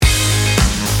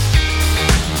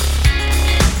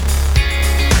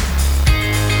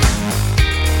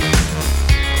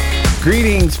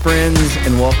Greetings, friends,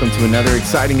 and welcome to another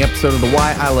exciting episode of the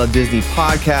Why I Love Disney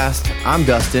podcast. I'm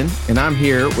Dustin, and I'm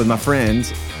here with my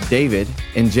friends, David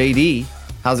and JD.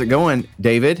 How's it going,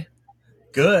 David?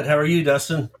 Good. How are you,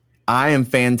 Dustin? I am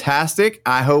fantastic.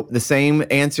 I hope the same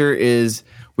answer is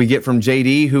we get from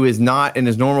JD, who is not in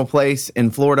his normal place in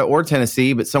Florida or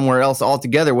Tennessee, but somewhere else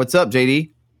altogether. What's up,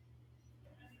 JD?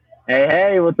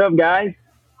 Hey, what's up, guys?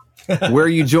 Where are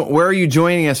you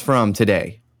joining us from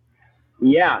today?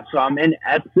 Yeah, so I'm in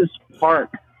Estes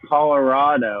Park,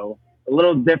 Colorado, a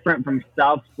little different from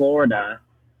South Florida.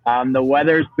 The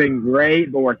weather's been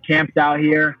great, but we're camped out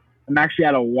here. I'm actually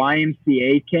at a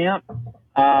YMCA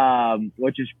camp,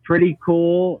 which is pretty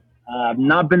cool. I've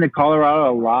not been to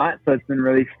Colorado a lot, so it's been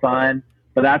really fun.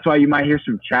 But that's why you might hear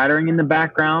some chattering in the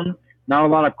background. Not a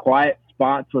lot of quiet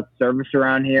spots with service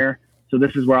around here. So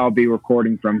this is where I'll be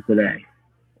recording from today.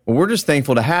 Well, we're just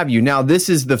thankful to have you. Now, this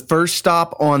is the first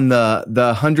stop on the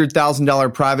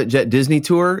 $100,000 private jet Disney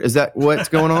tour. Is that what's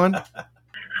going on?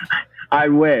 I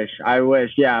wish.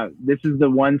 Yeah, this is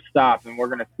the one stop, and we're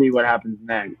going to see what happens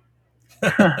next.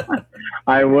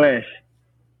 I wish.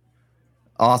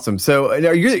 Awesome. So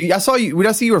I saw you. Would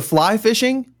I see you were fly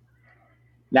fishing?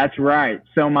 That's right.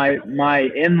 So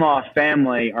my in-law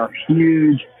family are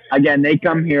huge. Again, they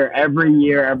come here every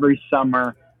year, every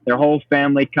summer. Their whole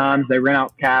family comes. They rent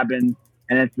out cabins,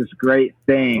 and it's this great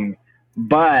thing.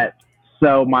 But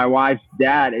so my wife's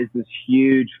dad is this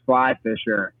huge fly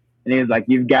fisher, and he was like,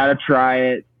 "You've got to try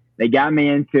it." They got me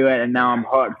into it, and now I'm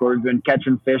hooked. We've been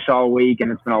catching fish all week,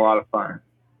 and it's been a lot of fun.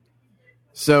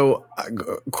 So,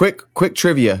 quick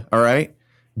trivia. All right,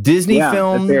 Disney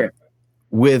film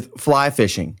with fly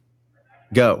fishing.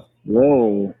 Go.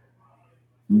 Whoa.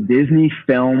 Disney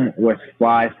film with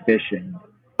fly fishing.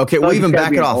 Okay, we'll even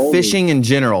back it off. Fishing in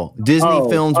general. Disney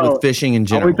films with fishing in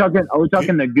general. Are we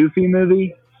talking the Goofy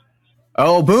movie?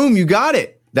 Oh, boom, you got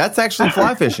it. That's actually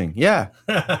fly fishing. Yeah.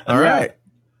 All right.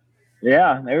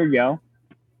 Yeah, there we go.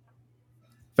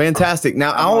 Fantastic.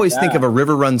 Now, I always think of A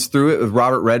River Runs Through It with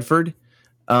Robert Redford.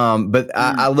 But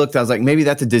I looked, I was like, maybe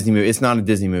that's a Disney movie. It's not a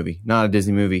Disney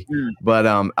movie.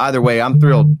 But either way, I'm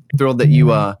thrilled that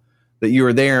you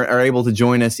are there, are able to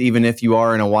join us, even if you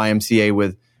are in a YMCA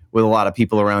with a lot of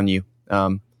people around you.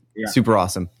 Super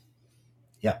awesome.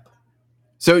 Yep.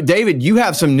 So, David, you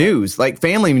have some news, like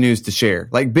family news to share,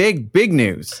 like big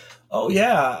news. Oh,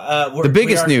 yeah. The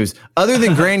biggest news, other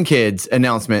than grandkids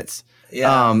announcements.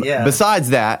 Yeah.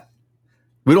 Besides that,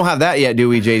 we don't have that yet, do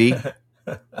we, JD?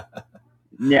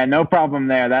 Yeah, no problem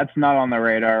there. That's not on the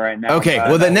radar right now. Okay,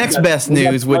 well, the next best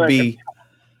news would be...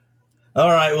 All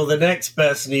right. Well, the next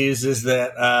best news is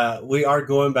that we are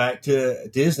going back to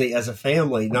Disney as a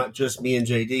family, not just me and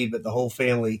JD, but the whole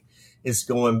family is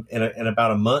going in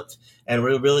about a month. And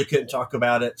we really couldn't talk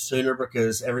about it sooner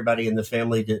because everybody in the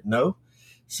family didn't know.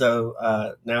 So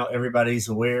now everybody's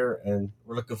aware, and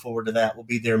we're looking forward to that. We'll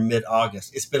be there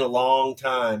mid-August. It's been a long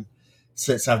time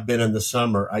since I've been in the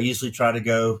summer. I usually try to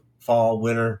go fall,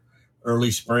 winter,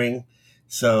 early spring.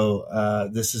 So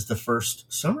this is the first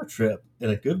summer trip in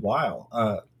a good while.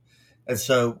 And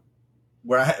so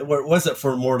where was it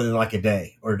for more than like a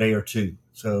day or two?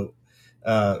 So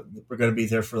we're going to be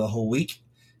there for the whole week.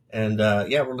 And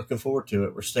we're looking forward to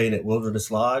it. We're staying at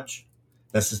Wilderness Lodge.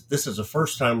 This is the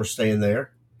first time we're staying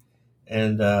there.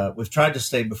 And we've tried to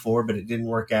stay before, but it didn't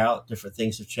work out. Different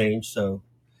things have changed. So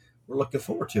we're looking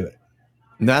forward to it.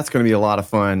 That's going to be a lot of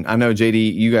fun. I know,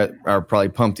 JD, you are probably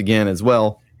pumped again as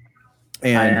well.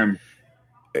 And I am.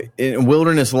 In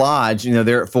Wilderness Lodge,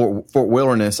 there at Fort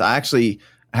Wilderness, I actually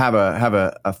have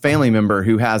a family member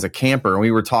who has a camper, and we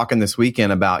were talking this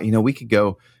weekend about, we could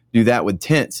go do that with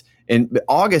tents. In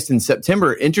August and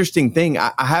September, interesting thing,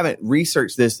 I haven't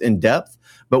researched this in depth,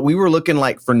 but we were looking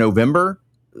like for November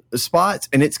spots,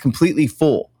 and it's completely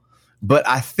full. But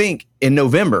I think in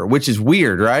November, which is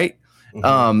weird, right?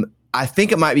 Mm-hmm. I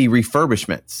think it might be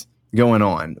refurbishments going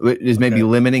on. It is maybe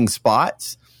limiting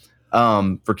spots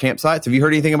for campsites. Have you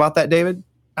heard anything about that, David?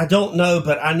 I don't know,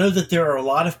 but I know that there are a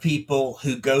lot of people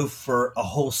who go for a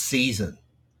whole season,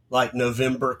 like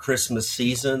November, Christmas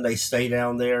season. They stay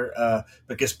down there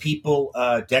because people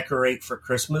decorate for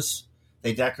Christmas.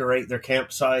 They decorate their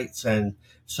campsites. And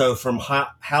so from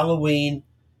Halloween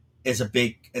is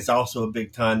also a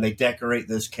big time. They decorate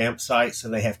those campsites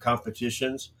and they have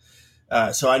competitions.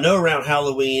 So I know around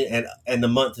Halloween and the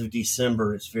month of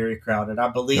December, it's very crowded. I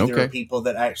believe there are people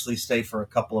that actually stay for a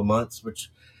couple of months,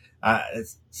 which it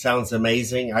sounds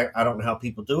amazing. I don't know how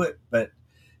people do it, but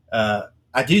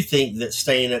I do think that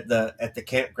staying at the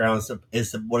campgrounds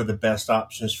is one of the best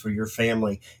options for your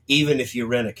family, even if you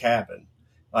rent a cabin.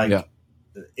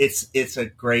 It's a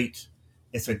great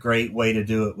it's a great way to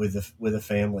do it with a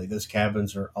family. Those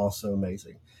cabins are also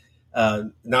amazing.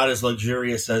 Not as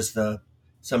luxurious as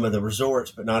some of the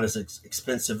resorts, but not as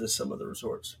expensive as some of the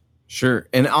resorts. Sure.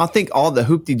 And I think all the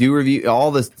Hoop-de-Doo review,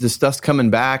 all the stuff's coming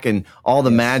back, and all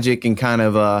the magic and kind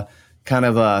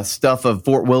of stuff of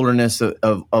Fort Wilderness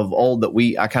of old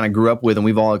that I kind of grew up with and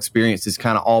we've all experienced is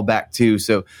kind of all back too.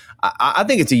 So I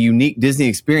think it's a unique Disney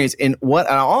experience. And what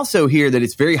I also hear that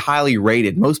it's very highly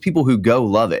rated. Most people who go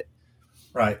love it.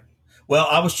 Right. Well,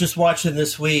 I was just watching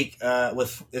this week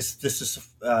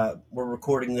we're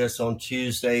recording this on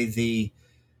Tuesday, the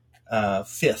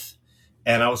 5th.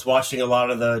 And I was watching a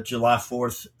lot of the July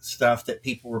 4th stuff that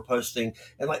people were posting,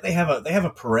 and like they have a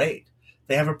parade.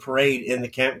 They have a parade in the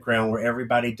campground where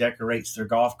everybody decorates their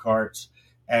golf carts,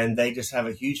 and they just have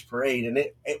a huge parade. And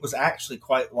it was actually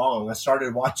quite long. I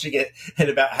started watching it, and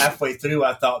about halfway through,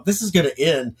 I thought this is going to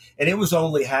end, and it was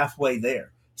only halfway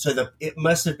there. So it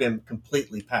must have been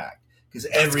completely packed because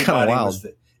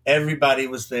everybody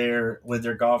was there with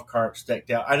their golf carts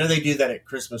decked out. I know they do that at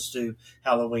Christmas too,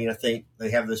 Halloween. I think they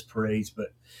have those parades,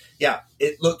 but yeah,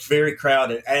 it looked very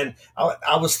crowded. And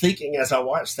I was thinking as I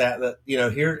watched that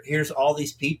here's all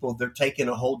these people. They're taking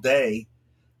a whole day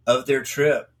of their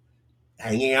trip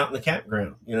hanging out in the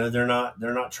campground. They're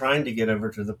not trying to get over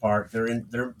to the park.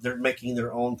 They're making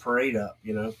their own parade up.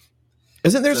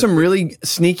 Isn't there some really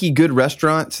sneaky good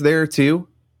restaurants there too?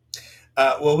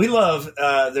 Well, we love,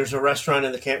 there's a restaurant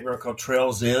in the campground called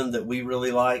Trails Inn that we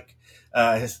really like.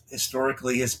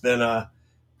 Historically, it's been a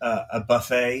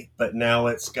buffet, but now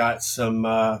it's got some,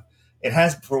 it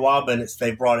has for a while, but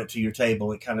they brought it to your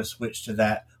table. It kind of switched to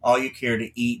that. All you care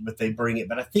to eat, but they bring it.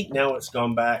 But I think now it's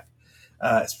gone back.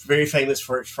 It's very famous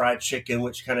for its fried chicken,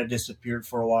 which kind of disappeared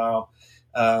for a while.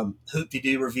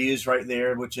 Hoop-de-Doo Reviews right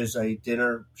there, which is a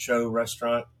dinner show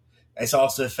restaurant. It's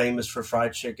also famous for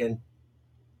fried chicken.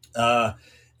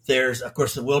 There's, of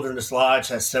course, the Wilderness Lodge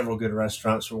has several good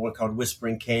restaurants. There's one called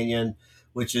Whispering Canyon,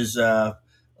 which is a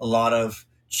lot of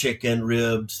chicken,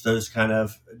 ribs, those kind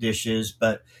of dishes.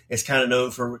 But it's kind of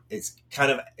known for it's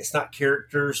not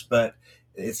characters, but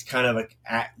it's kind of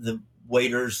the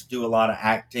waiters do a lot of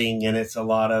acting, and it's a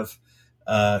lot of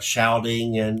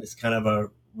shouting, and it's kind of a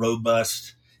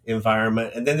robust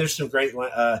environment. And then there's some great,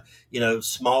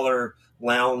 smaller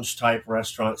lounge type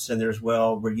restaurants in there as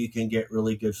well, where you can get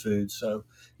really good food. So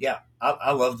yeah,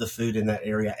 I love the food in that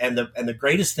area. And the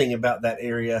greatest thing about that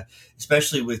area,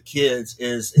 especially with kids,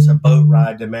 is it's a boat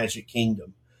ride to Magic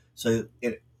Kingdom. So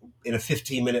in a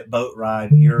 15-minute boat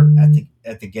ride, you're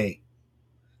at the gate.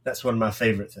 That's one of my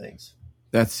favorite things.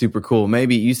 That's super cool.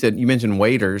 Maybe you mentioned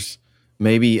waders.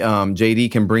 Maybe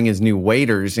JD can bring his new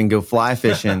waders and go fly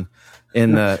fishing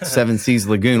in the Seven Seas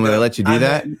Lagoon. Will they let you do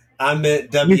that? I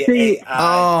meant WAITOR.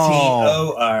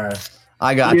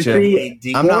 I got you.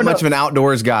 I'm not much of an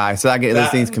outdoors guy, so I get those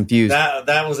things confused.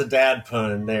 That was a dad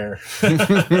pun there.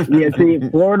 Yeah, see,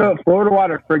 Florida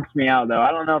water freaks me out, though.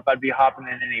 I don't know if I'd be hopping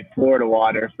in any Florida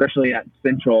water, especially at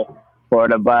Central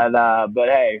Florida. But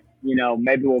hey,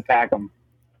 maybe we'll pack them.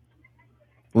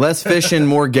 Less fishing,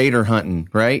 more gator hunting,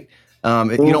 right?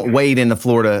 You don't wade in the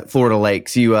Florida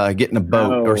lakes. You get in a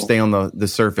boat or stay on the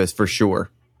surface for sure.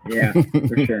 Yeah,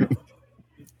 for sure.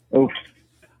 Oof.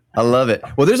 I love it.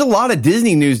 Well, there's a lot of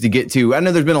Disney news to get to. I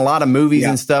know there's been a lot of movies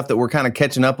and stuff that we're kind of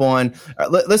catching up on.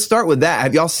 Let's start with that.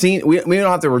 Have y'all seen? We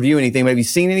don't have to review anything, but have you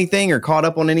seen anything or caught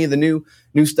up on any of the new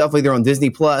stuff, either on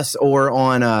Disney Plus or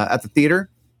on at the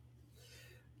theater?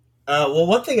 Well,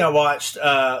 one thing I watched.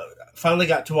 Finally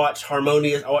got to watch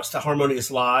Harmonious. I watched the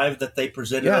Harmonious Live that they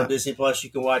presented on Disney Plus.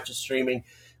 You can watch it streaming.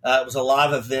 It was a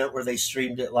live event where they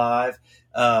streamed it live.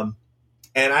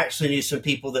 And I actually knew some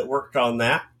people that worked on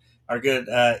that. Our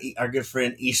good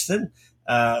friend Easton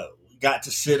got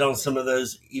to sit on some of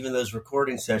those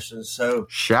recording sessions. So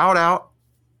shout out.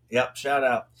 Yep, shout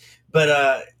out.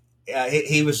 But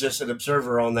he was just an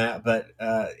observer on that. But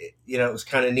it was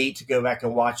kind of neat to go back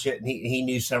and watch it. And he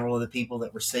knew several of the people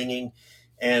that were singing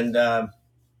and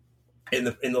in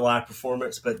the live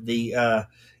performance. But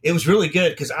it was really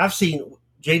good because I've seen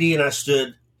JD and I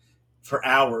stood for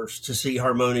hours to see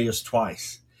Harmonious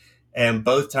twice, and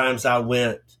both times I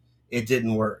went, it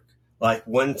didn't work. Like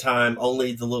one time,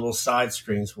 only the little side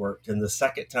screens worked, and the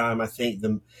second time, I think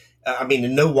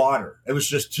no water. It was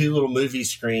just two little movie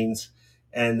screens,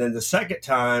 and then the second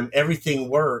time,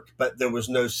 everything worked, but there was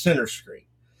no center screen.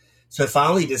 So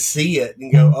finally, to see it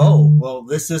and go, oh, well,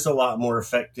 this is a lot more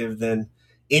effective than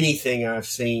anything I've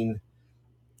seen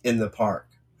in the park.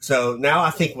 So now I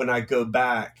think when I go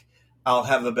back, I'll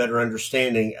have a better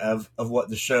understanding of what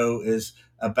the show is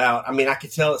about. I mean, I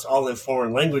could tell it's all in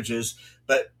foreign languages,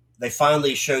 but they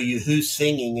finally show you who's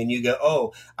singing, and you go,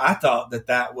 "Oh, I thought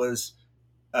that was,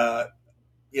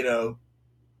 you know,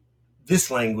 this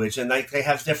language." And they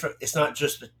have different. It's not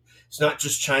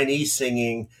just Chinese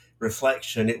singing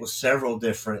Reflection. It was several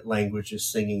different languages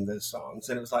singing those songs,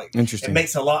 and it was like, Interesting. It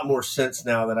makes a lot more sense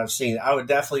now that I've seen it. I would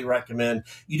definitely recommend.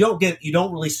 You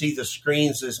don't really see the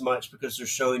screens as much because they're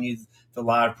showing you the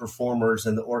live performers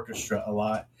and the orchestra a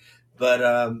lot, but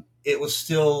it was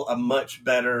still a much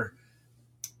better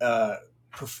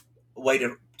way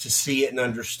to see it and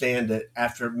understand it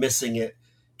after missing it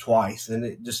twice, and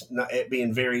it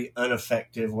being very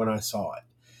ineffective when I saw it.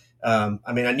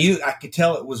 I mean, I could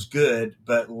tell it was good,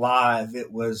 but live,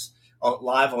 it was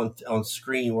live on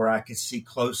screen where I could see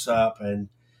close up, and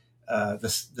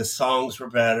the songs were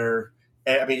better.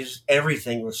 I mean, just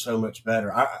everything was so much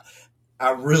better.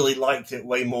 I really liked it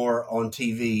way more on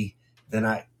TV than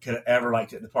I could have ever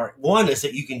liked it in the park. One is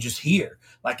that you can just hear.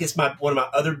 Like, it's one of my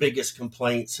other biggest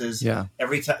complaints is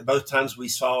both times we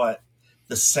saw it,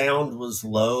 the sound was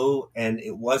low and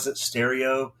it wasn't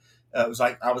stereo. It was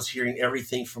like I was hearing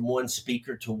everything from one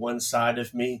speaker to one side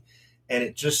of me, and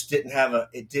it just didn't have an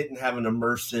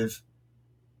immersive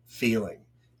feeling.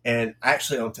 And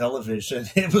actually on television,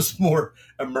 it was more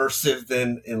immersive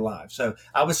than in live. So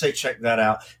I would say check that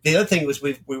out. The other thing was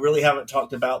we really haven't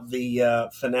talked about the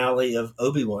finale of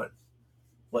Obi-Wan.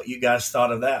 What you guys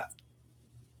thought of that?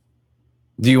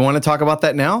 Do you want to talk about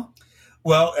that now?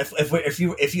 Well, if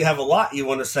you have a lot you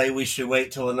want to say, we should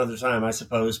wait till another time, I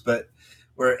suppose. But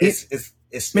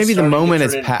it's maybe the moment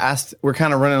has passed. We're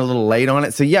kind of running a little late on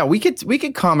it. So yeah, we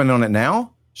could comment on it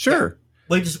now. Sure.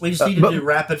 We just need to do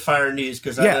rapid fire news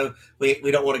because I know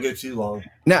we don't want to go too long.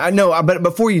 Now I know, but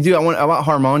before you do, about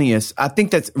Harmonious. I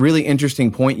think that's a really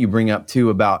interesting point you bring up too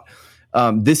about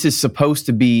this is supposed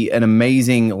to be an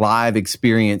amazing live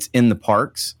experience in the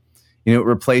parks. You know, it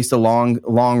replaced a long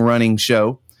running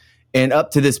show, and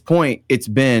up to this point, it's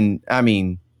been, I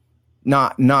mean,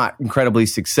 not incredibly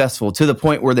successful, to the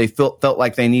point where they felt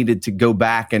like they needed to go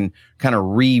back and kind of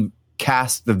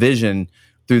recast the vision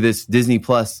through this Disney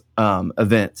Plus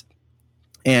event.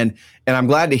 And I'm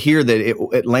glad to hear that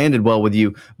it landed well with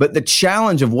you. But the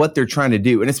challenge of what they're trying to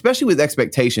do, and especially with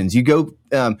expectations, you go,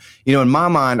 in my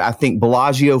mind, I think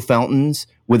Bellagio fountains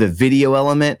with a video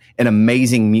element and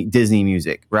amazing Disney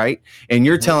music, right? And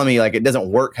you're telling me like it doesn't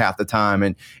work half the time.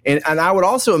 And I would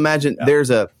also imagine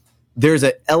there's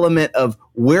an element of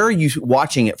where are you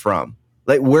watching it from?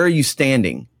 Like, where are you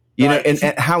standing? You know,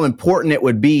 and how important it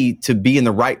would be to be in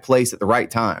the right place at the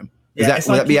right time. Would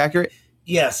that be accurate?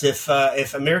 Yes.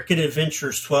 If American Adventure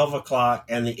is 12 o'clock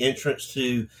and the entrance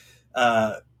to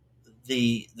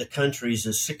the countries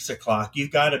is 6 o'clock,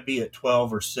 you've got to be at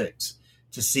 12 or 6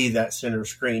 to see that center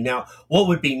screen. Now, what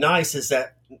would be nice is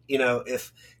that, you know,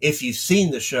 if you've seen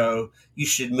the show, you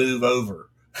should move over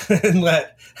and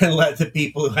let the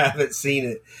people who haven't seen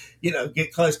it, you know,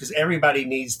 get close, because everybody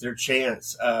needs their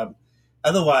chance.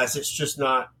 Otherwise, it's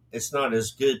not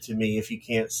as good to me if you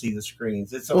can't see the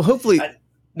screens. Hopefully.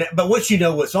 But once you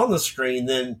know what's on the screen,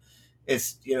 then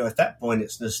it's, you know, at that point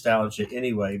it's nostalgia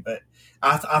anyway. But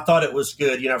I thought it was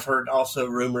good. You know, I've heard also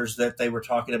rumors that they were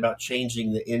talking about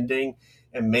changing the ending,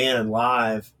 and man,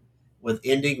 live with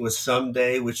ending with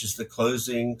Someday, which is the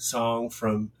closing song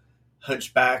from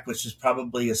Hunchback, which is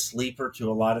probably a sleeper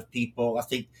to a lot of people. I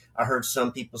think I heard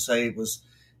some people say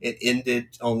it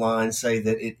ended online, say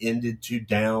that it ended too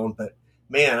down, but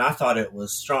man, I thought it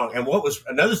was strong. And what was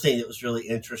another thing that was really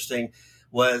interesting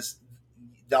was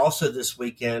also this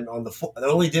weekend they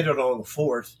only did it on the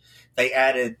 4th. They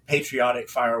added patriotic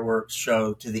fireworks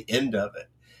show to the end of it.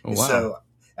 Oh, wow. So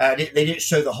they didn't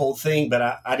show the whole thing,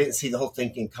 but I didn't see the whole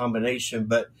thing in combination.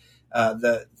 But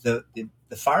the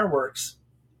fireworks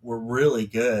were really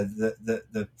good.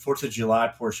 The 4th of July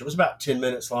portion was about 10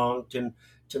 minutes long, 10,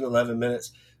 11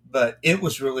 minutes. But it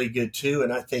was really good too.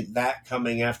 And I think that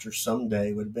coming after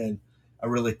Someday would have been a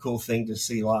really cool thing to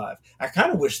see live. I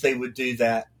kind of wish they would do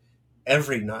that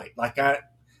every night. Like I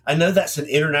know that's an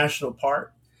international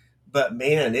park, but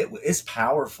man, it's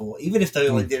powerful. Even if they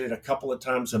only did it a couple of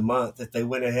times a month, if they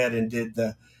went ahead and did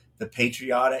the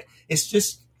patriotic, it's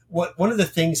just one of the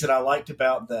things that I liked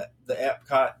about the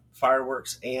Epcot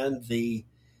fireworks and the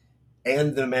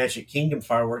Magic Kingdom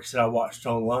fireworks that I watched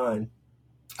online.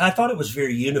 I thought it was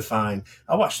very unifying.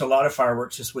 I watched a lot of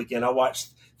fireworks this weekend. I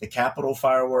watched the Capitol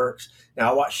fireworks. Now,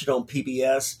 I watched it on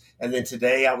PBS, and then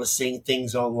today I was seeing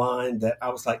things online that I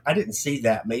was like, I didn't see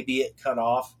that. Maybe it cut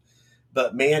off.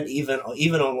 But, man, even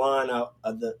online,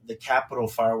 the Capitol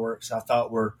fireworks I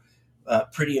thought were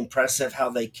pretty impressive how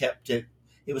they kept it.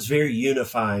 It was very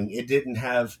unifying. It didn't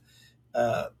have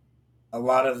a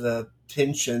lot of the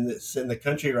tension that's in the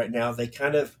country right now, they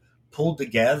kind of pulled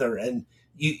together, and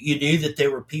you knew that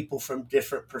there were people from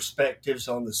different perspectives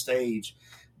on the stage,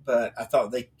 but I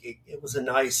thought it was a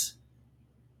nice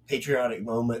patriotic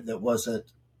moment that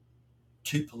wasn't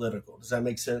too political. Does that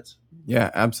make sense?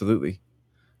 Yeah, absolutely.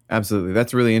 Absolutely.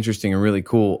 That's really interesting and really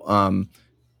cool.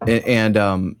 And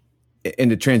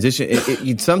to transition,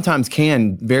 you sometimes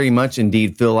can very much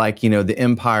indeed feel like, the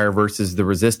empire versus the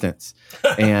resistance.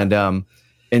 And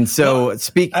so well,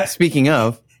 speaking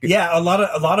of, yeah, a lot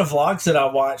of vlogs that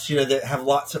I watch, that have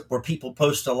lots of where people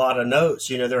post a lot of notes,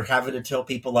 they're having to tell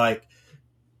people like,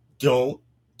 don't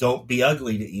be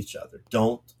ugly to each other.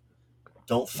 Don't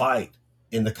fight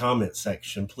in the comment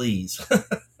section, please.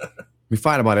 We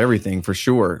fight about everything for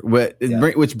sure.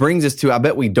 Which brings us to, I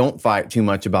bet we don't fight too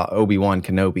much about Obi-Wan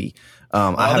Kenobi.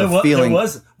 I have a feeling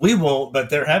we won't,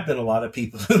 but there have been a lot of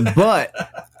people. but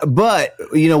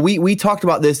we talked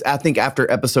about this, I think, after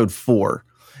episode 4.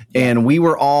 And we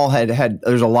were all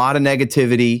there's a lot of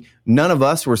negativity. None of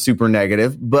us were super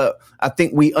negative, but I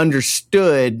think we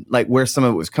understood like where some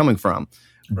of it was coming from.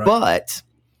 Right. But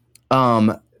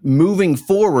moving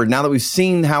forward, now that we've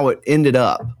seen how it ended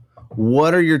up,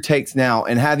 what are your takes now?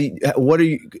 And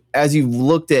as you've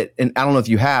looked at, and I don't know if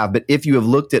you have, but if you have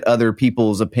looked at other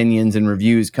people's opinions and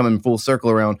reviews coming full circle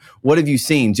around, what have you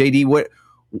seen? JD,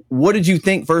 what did you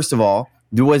think, first of all?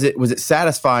 Was it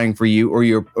satisfying for you, or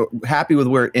you're happy with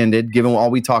where it ended, given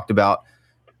all we talked about?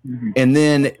 Mm-hmm. And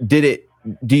then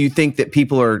do you think that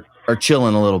people are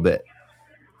chilling a little bit?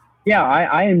 Yeah,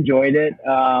 I enjoyed it.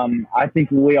 I think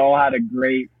we all had a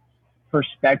great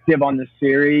perspective on the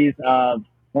series.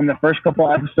 When the first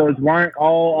couple episodes weren't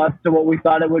all up to what we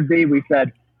thought it would be, we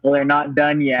said, well, they're not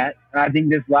done yet. And I think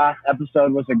this last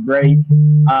episode was a great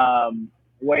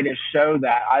way to show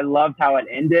that. I loved how it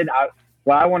ended.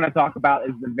 What I want to talk about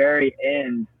is the very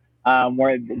end,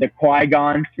 where the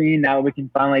Qui-Gon scene. Now we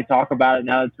can finally talk about it.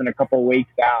 Now it's been a couple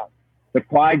weeks out. The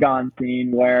Qui-Gon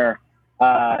scene where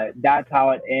that's how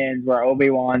it ends, where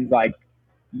Obi-Wan's like,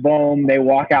 boom, they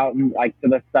walk out and like to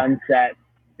the sunset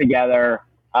together.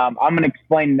 I'm going to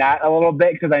explain that a little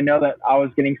bit because I know that I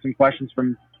was getting some questions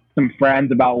from some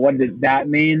friends about what does that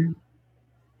mean.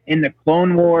 In the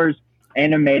Clone Wars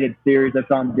animated series that's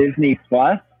on Disney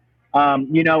Plus,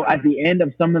 at the end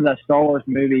of some of the Star Wars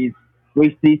movies,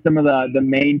 we see some of the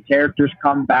main characters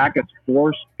come back as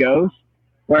Force ghosts,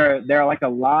 where they're like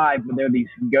alive, but they're these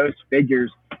ghost figures.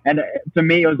 And to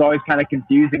me, it was always kind of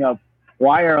confusing of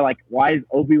why is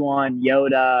Obi-Wan,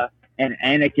 Yoda, and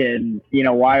Anakin,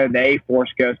 why are they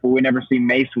Force ghosts, but we never see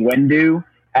Mace Windu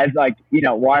as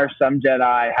why are some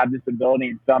Jedi have this ability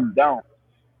and some don't?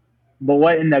 But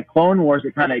what in the Clone Wars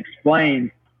it kind of explains,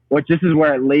 which this is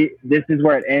where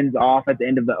it ends off at the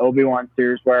end of the Obi-Wan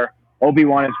series, where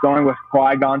Obi-Wan is going with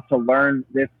Qui-Gon to learn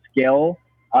this skill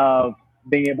of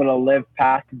being able to live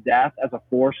past death as a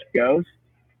Force ghost.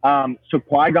 So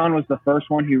Qui-Gon was the first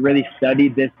one who really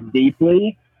studied this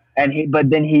deeply. But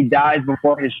then he dies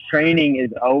before his training is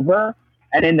over.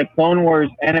 And in the Clone Wars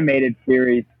animated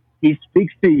series, he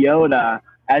speaks to Yoda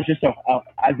as just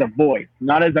as a voice,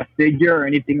 not as a figure or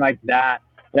anything like that,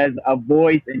 but as a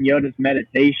voice in Yoda's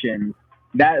meditation.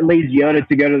 That leads Yoda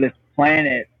to go to this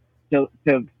planet to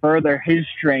further his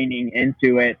training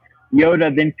into it.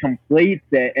 Yoda then completes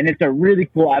it, and it's a really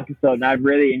cool episode, and I'd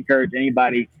really encourage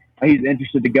anybody who's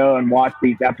interested to go and watch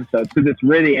these episodes because it's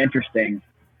really interesting.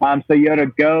 So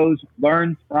Yoda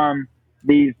learns from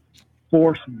these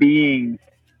Force beings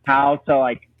how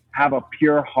to have a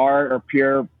pure heart or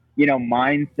pure,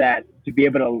 mindset to be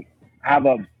able to have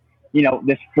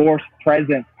this Force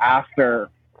presence after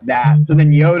that. So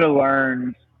then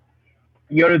Yoda's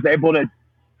able to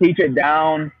teach it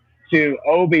down to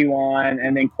Obi-Wan,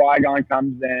 and then Qui-Gon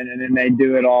comes in, and then they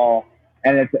do it all.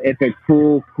 And it's a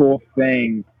cool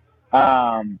thing.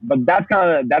 But that's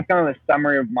kind of the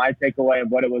summary of my takeaway of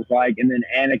what it was like. And then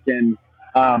Anakin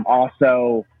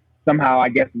also somehow, I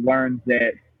guess, learns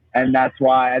it, and that's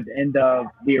why at the end of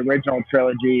the original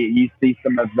trilogy, you see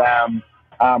some of them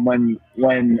when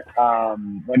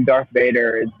Darth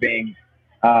Vader is being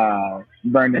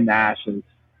burned in the ashes.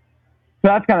 So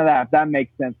that's kind of that, if that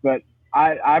makes sense. But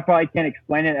I probably can't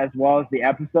explain it as well as the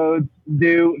episodes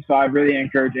do, so I really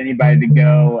encourage anybody to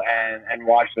go and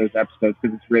watch those episodes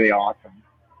because it's really awesome.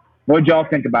 What did y'all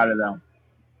think about it, though?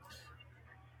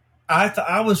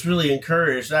 I was really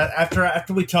encouraged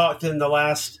after we talked in the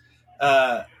last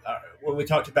when we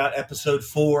talked about episode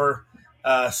 4.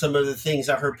 Some of the things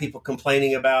I heard people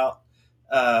complaining about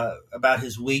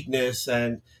his weakness,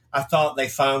 and I thought they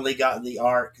finally got the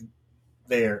arc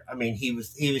there. I mean, he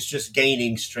was just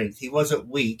gaining strength. He wasn't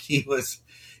weak. He was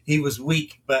he was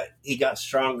weak, but he got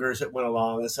stronger as it went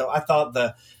along. And so I thought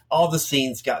all the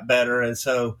scenes got better. And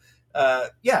so, I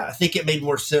think it made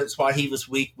more sense why he was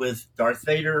weak with Darth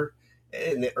Vader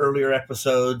in the earlier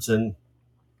episodes. And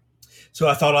so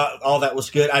I thought all that was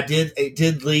good. It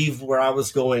did leave where I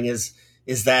was going. Is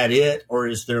that it, or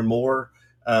is there more?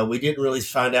 We didn't really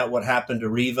find out what happened to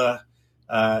Reva.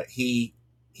 He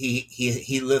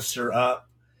lifts her up.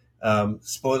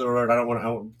 Spoiler alert! I don't want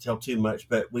to tell too much,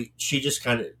 but she just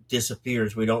kind of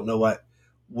disappears. We don't know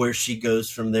where she goes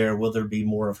from there. Will there be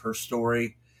more of her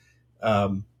story?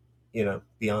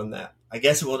 Beyond that, I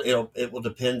guess it will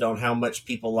depend on how much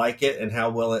people like it and how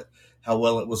well it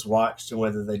was watched and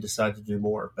whether they decide to do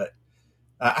more. But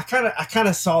I kind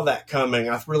of saw that coming.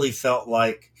 I really felt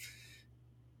like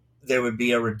there would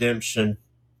be a redemption,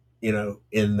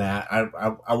 in that.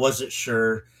 I wasn't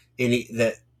sure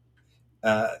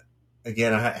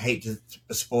again, I hate to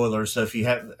spoiler, so if you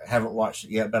haven't watched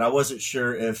it yet, but I wasn't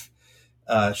sure if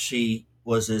she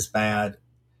was as bad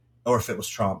or if it was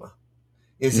trauma.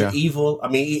 Is it evil? I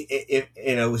mean,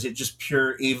 was it just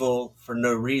pure evil for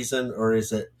no reason, or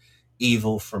is it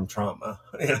evil from trauma?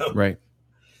 Right.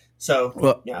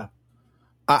 So,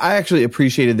 I actually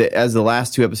appreciated that as the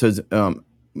last two episodes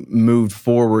moved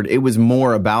forward, it was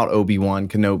more about Obi-Wan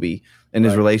Kenobi and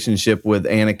his relationship with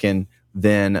Anakin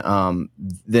than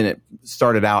it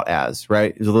started out as,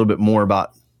 right? It was a little bit more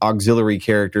about auxiliary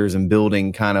characters and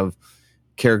building kind of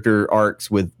character arcs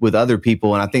with other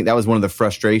people. And I think that was one of the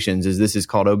frustrations, is this is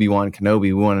called Obi-Wan Kenobi.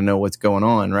 We want to know what's going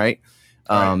on, right?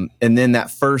 And then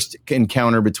that first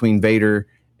encounter between Vader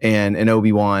and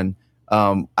Obi-Wan,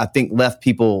 I think left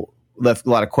a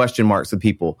lot of question marks with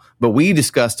people. But we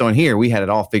discussed on here, we had it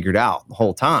all figured out the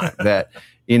whole time that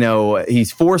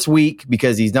he's force weak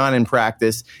because he's not in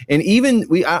practice. And even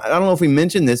I don't know if we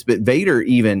mentioned this, but Vader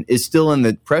even is still in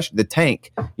the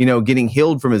tank, getting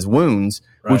healed from his wounds,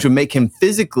 which would make him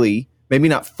physically, maybe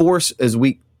not force as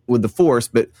weak with the Force,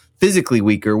 but physically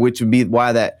weaker, which would be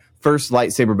why that first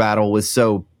lightsaber battle was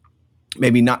so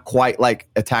maybe not quite like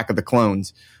Attack of the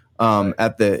Clones,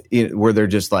 where they're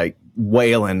just like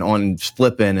wailing on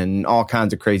flipping and all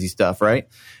kinds of crazy stuff. Right.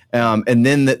 And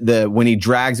then when he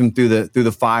drags him through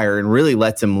the fire and really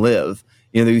lets him live,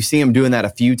 you see him doing that a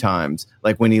few times.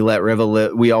 Like when he let Reva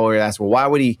live, we always ask, well, why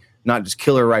would he not just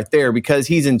kill her right there? Because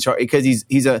he's in charge. Because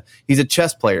he's a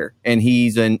chess player, and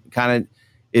he's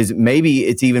maybe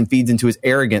it's even feeds into his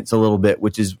arrogance a little bit,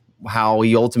 which is how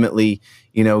he ultimately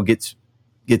gets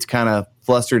kind of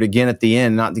flustered again at the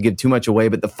end. Not to give too much away,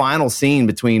 but the final scene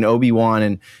between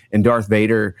Obi-Wan and Darth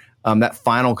Vader. That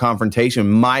final confrontation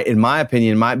in my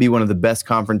opinion, might be one of the best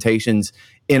confrontations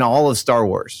in all of Star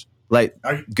Wars. Like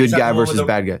good guy versus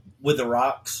bad guy with the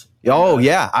rocks. Oh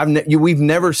yeah, we've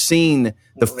never seen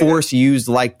the Force used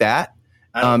like that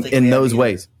in those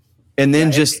ways. And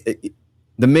then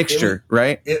the mixture,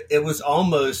 right? It was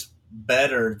almost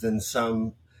better than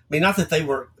some. I mean, not that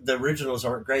the originals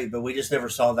aren't great, but we just never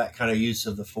saw that kind of use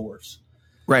of the Force.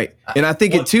 Right. And I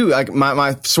think it too, like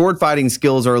my sword fighting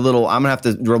skills are I'm going to have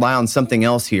to rely on something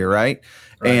else here. Right.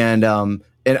 And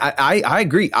I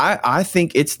agree. I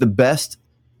think it's the best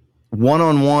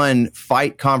one-on-one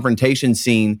fight confrontation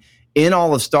scene in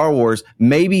all of Star Wars,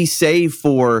 maybe save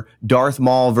for Darth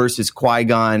Maul versus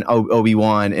Qui-Gon,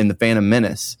 Obi-Wan in The Phantom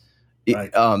Menace.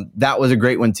 Right. That was a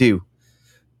great one too.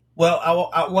 Well,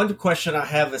 one question I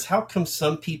have is, how come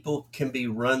some people can be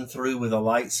run through with a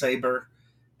lightsaber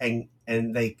and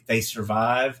they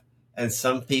survive, and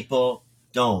some people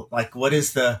don't? Like, what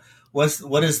is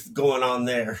going on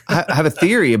there? I have a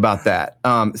theory about that.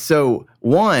 So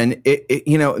one,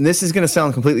 and this is going to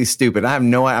sound completely stupid. I'm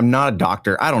not a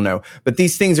doctor. I don't know, but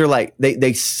these things are like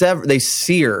they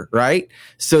sear, right?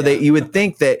 So that you would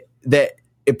think that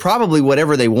it probably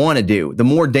whatever they want to do, the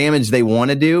more damage they want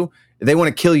to do, if they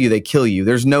want to kill you, they kill you.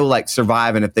 There's no like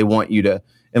surviving if they want you to,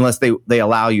 unless they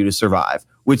allow you to survive,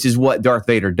 which is what Darth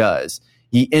Vader does.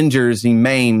 He injures, he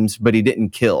maims, but he didn't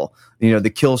kill.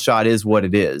 The kill shot is what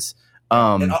it is.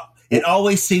 It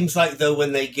always seems like though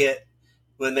when they get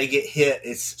hit,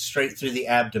 it's straight through the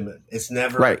abdomen. It's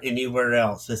never anywhere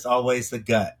else. It's always the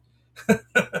gut.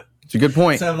 It's a good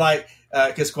point. So I'm like,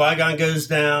 because Qui-Gon goes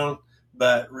down,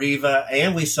 but Reva,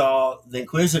 and we saw the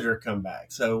Inquisitor come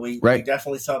back. So we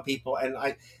definitely saw people,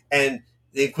 and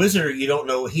the Inquisitor, you don't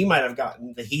know, he might have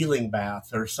gotten the healing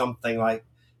bath or something like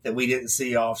that we didn't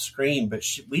see off screen, but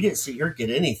we didn't see her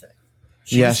get anything.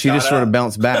 She just sort of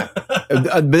bounced back.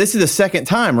 But this is the second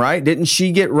time, right? Didn't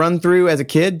she get run through as a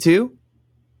kid too?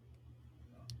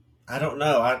 I don't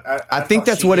know. I think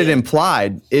that's what it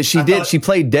implied. Is she did? She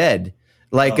played dead.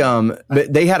 Like,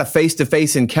 but they had a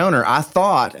face-to-face encounter. I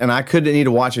thought, and I couldn't need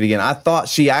to watch it again. I thought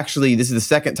she actually, this is the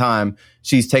second time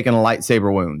she's taken a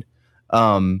lightsaber wound.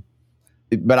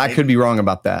 But I could be wrong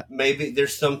about that. Maybe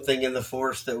there's something in the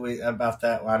Force about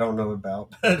that I don't know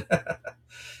about.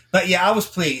 But yeah, I was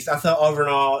pleased. I thought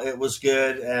overall it was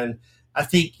good. And I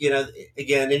think,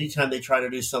 again, anytime they try to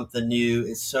do something new,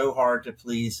 it's so hard to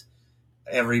please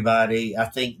everybody. I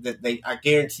think that I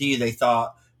guarantee you they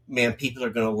thought, man, people are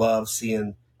going to love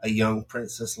seeing a young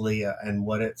Princess Leia and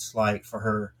what it's like for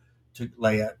her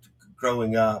Leia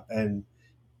growing up. And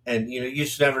you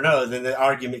just never know. Then the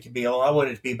argument could be, I want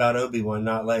it to be about Obi-Wan,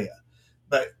 not Leia.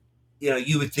 But,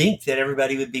 you would think that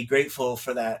everybody would be grateful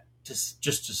for that, just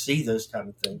to see those kind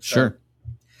of things. Sure.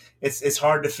 So it's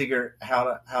hard to figure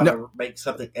how to make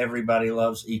something everybody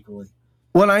loves equally.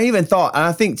 Well, I even thought, and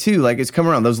I think too, like it's come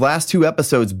around, those last 2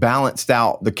 episodes balanced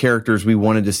out the characters we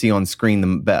wanted to see on screen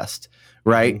the best,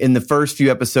 right? Mm-hmm. In the first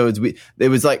few episodes, it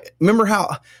was like, remember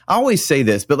how, I always say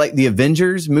this, but like the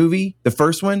Avengers movie, the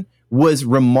first one, was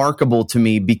remarkable to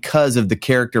me because of the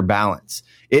character balance.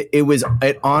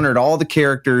 It honored all the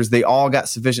characters. They all got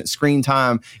sufficient screen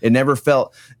time. It never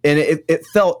felt, and it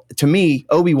felt, to me,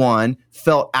 Obi-Wan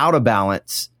felt out of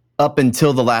balance up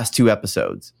until the last 2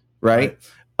 episodes, right?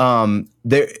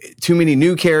 There too many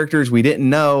new characters we didn't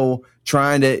know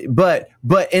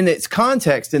but in its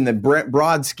context, in the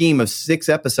broad scheme of 6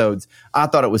 episodes, I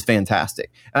thought it was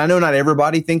fantastic. And I know not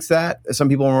everybody thinks that. Some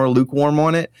people are more lukewarm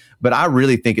on it, but I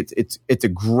really think it's a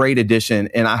great addition,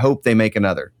 and I hope they make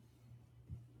another.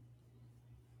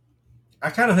 I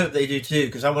kind of hope they do too,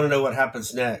 because I want to know what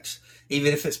happens next.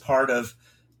 Even if it's part of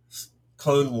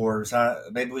Clone Wars,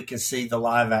 maybe we can see the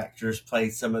live actors play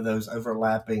some of those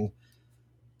overlapping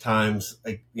times.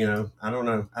 Like, I don't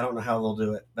know how they'll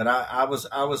do it, but I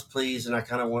was pleased, and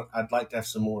I'd like to have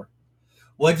some more.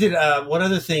 What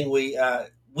other thing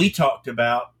we talked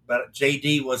about, but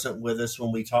JD wasn't with us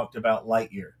when we talked about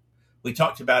Lightyear. We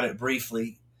talked about it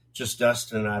briefly, just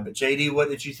Dustin and I, but JD, what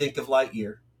did you think of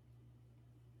Lightyear?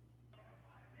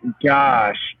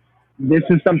 Gosh, this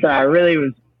is something I really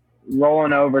was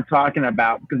rolling over talking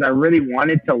about, because I really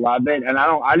wanted to love it, and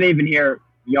I didn't even hear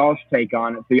y'all's take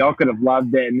on it, so y'all could have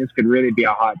loved it, and this could really be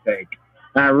a hot take.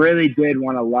 And I really did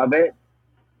want to love it.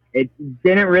 It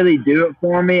didn't really do it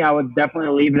for me. I would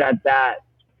definitely leave it at that,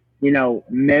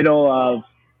 middle of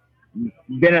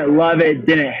didn't love it,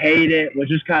 didn't hate it, was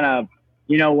just kind of,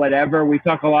 whatever. We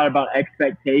talk a lot about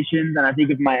expectations, and I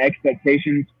think if my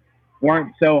expectations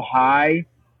weren't so high,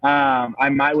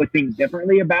 I would think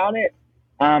differently about it.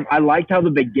 I liked how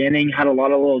the beginning had a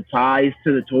lot of little ties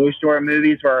to the Toy Story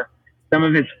movies, where some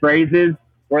of his phrases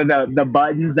were the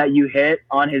buttons that you hit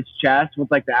on his chest with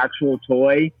like the actual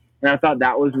toy. And I thought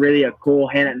that was really a cool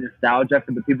hint at nostalgia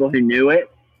for the people who knew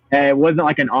it. And it wasn't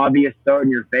like an obvious throw in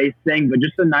your face thing, but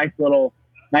just a nice little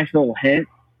hint.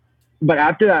 But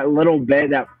after that little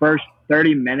bit, that first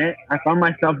 30 minutes, I found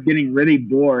myself getting really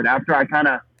bored after I kind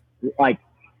of like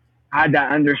had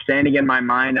that understanding in my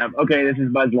mind of, okay, this is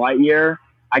Buzz Lightyear.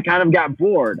 I kind of got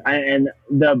bored. And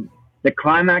the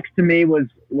climax to me was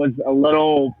a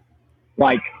little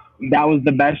like, that was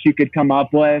the best you could come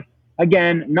up with.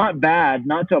 Again, not bad,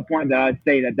 not to a point that I'd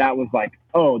say that was like,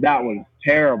 oh, that was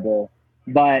terrible,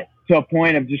 but to a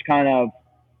point of just kind of,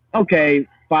 okay,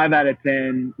 5 out of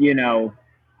 10,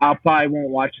 I'll probably won't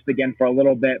watch this again for a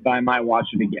little bit, but I might watch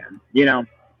it again, Yeah.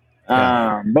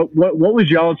 But what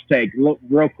was y'all's take?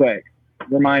 Real quick,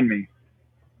 remind me.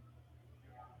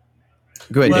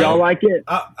 Go ahead. Did y'all like it?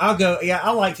 I'll go. Yeah,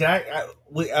 I liked it.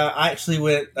 I actually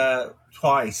went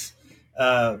twice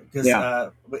because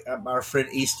our friend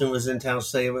Easton was in town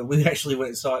staying. We actually went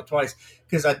and saw it twice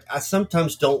because I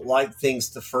sometimes don't like things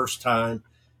the first time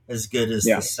as good as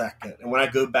the second. And when I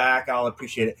go back, I'll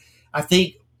appreciate it. I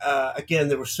think, again,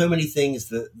 there were so many things,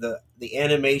 the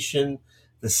animation,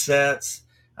 the sets.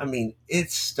 I mean,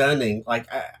 it's stunning. Like,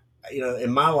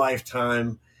 in my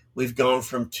lifetime, we've gone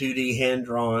from 2D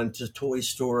hand-drawn to Toy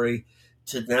Story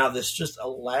to now this just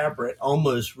elaborate,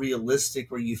 almost realistic,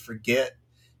 where you forget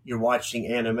you're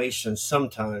watching animation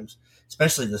sometimes,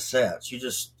 especially the sets.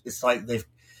 It's like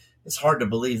it's hard to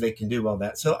believe they can do all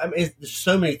that. So, I mean, there's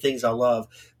so many things I love.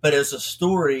 But as a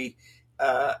story,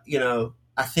 I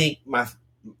think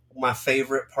my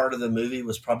favorite part of the movie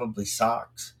was probably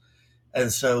socks.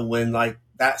 And so when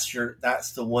that's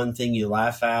the one thing you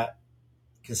laugh at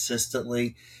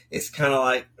consistently, it's kind of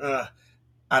like,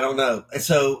 I don't know. And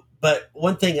so, but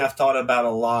one thing I've thought about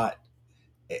a lot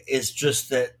is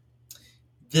just that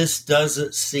this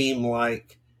doesn't seem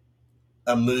like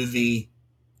a movie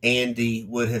Andy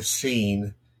would have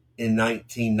seen in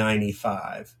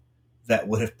 1995 that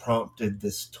would have prompted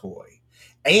this toy.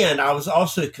 And I was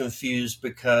also confused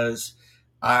because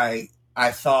I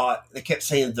thought they kept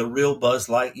saying the real Buzz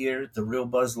Lightyear, the real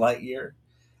Buzz Lightyear.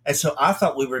 And so I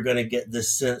thought we were going to get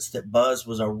this sense that Buzz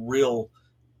was a real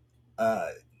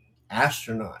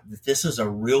astronaut, that this is a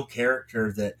real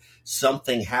character, that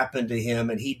something happened to him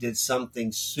and he did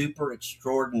something super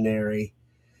extraordinary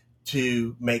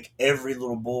to make every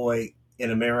little boy in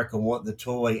America want the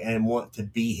toy and want to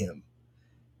be him.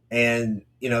 And,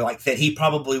 like that he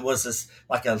probably was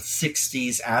like a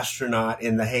 60s astronaut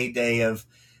in the heyday of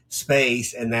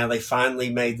space, and now they finally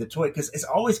made the toy. Because it's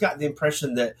always got the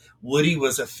impression that Woody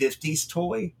was a 50s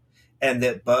toy and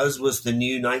that Buzz was the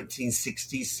new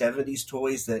 1960s, 70s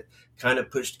toys that kind of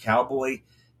pushed cowboy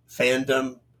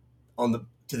fandom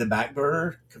to the back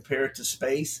burner compared to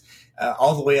space,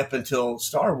 all the way up until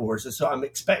Star Wars. And so I'm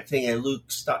expecting a Luke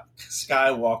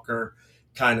Skywalker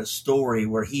kind of story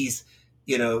where he's,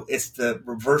 it's the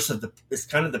reverse of it's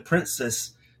kind of the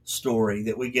princess story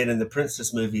that we get in the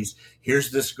princess movies.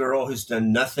 Here's this girl who's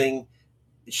done nothing.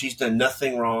 She's done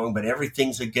nothing wrong, but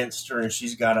everything's against her and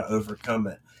she's got to overcome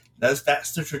it.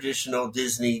 That's the traditional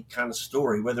Disney kind of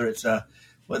story, whether it's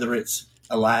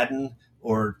Aladdin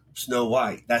or Snow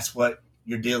White. That's what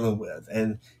you're dealing with.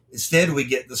 And instead we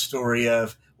get the story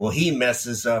of, well, he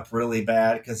messes up really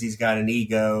bad because he's got an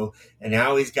ego, and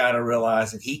now he's got to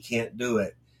realize that he can't do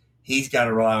it. He's got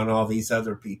to rely on all these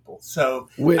other people. So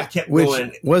I kept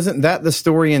going. Wasn't that the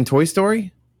story in Toy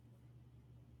Story?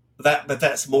 But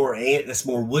that's more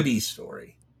Woody's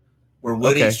story, where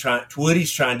Woody's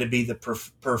trying to be the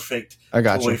perfect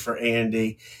toy for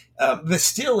Andy. But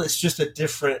still, it's just a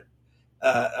different.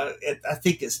 I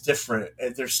think it's different.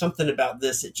 There's something about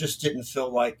this. It just didn't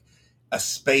feel like a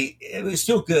space. It was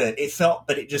still good.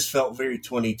 But it just felt very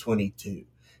 2022.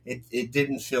 It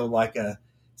didn't feel like a.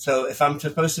 So if I'm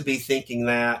supposed to be thinking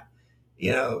that,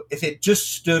 if it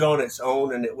just stood on its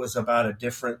own and it was about a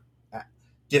different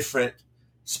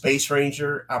Space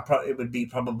Ranger, it would be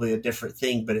probably a different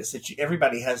thing. But it's that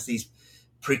everybody has these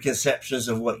preconceptions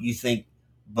of what you think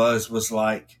Buzz was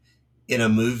like in a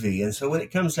movie, and so when it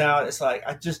comes out, it's like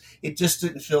it just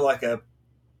didn't feel like a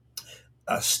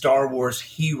Star Wars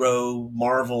hero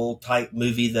Marvel type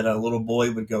movie that a little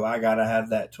boy would go, I gotta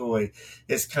have that toy.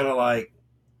 It's kind of like,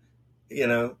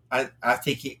 I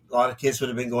think a lot of kids would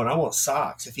have been going, I want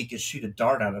socks if he could shoot a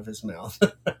dart out of his mouth.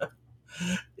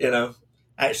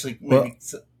 Actually, maybe.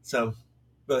 So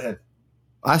go ahead.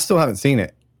 I still haven't seen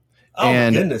it. Oh, my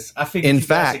goodness. I figured you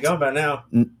guys had gone by now.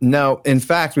 No, in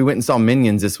fact, we went and saw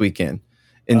Minions this weekend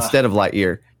instead of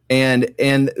Lightyear. And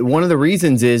one of the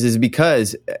reasons is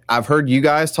because I've heard you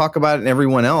guys talk about it and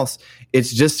everyone else.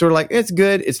 It's just sort of like, it's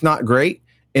good. It's not great.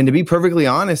 And to be perfectly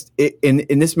honest, and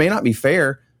this may not be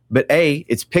fair, but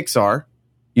it's Pixar.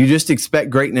 You just expect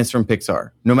greatness from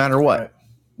Pixar, no matter what.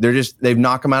 Right. They've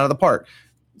knocked them out of the park.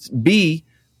 B,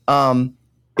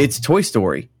 it's Toy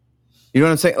Story. You know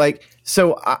what I'm saying? Like,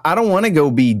 so I don't want to go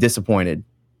be disappointed.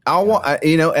 And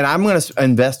I'm going to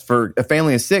invest for a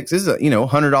family of 6. This is a,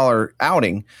 $100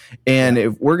 outing. And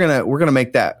if we're going to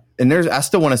make that, and I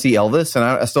still want to see Elvis, and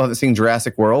I still haven't seen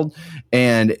Jurassic World,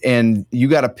 and you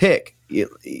got to pick,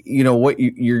 what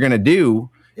you're going to do.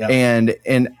 Yeah.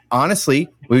 And honestly,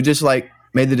 we've just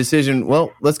made the decision,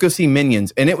 well, let's go see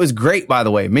Minions. And it was great, by the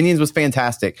way. Minions was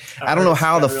fantastic. I don't know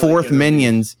how the fourth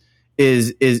Minions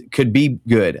could be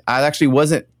good. I actually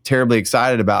wasn't terribly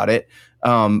excited about it.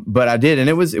 But I did, and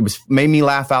it was made me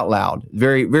laugh out loud.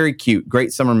 Very, very cute.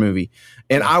 Great summer movie.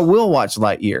 And I will watch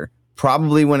Lightyear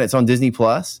probably when it's on Disney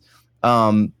Plus.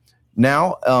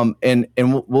 Now, and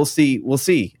we'll see. We'll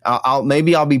see.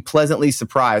 Maybe I'll be pleasantly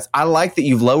surprised. I like that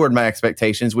you've lowered my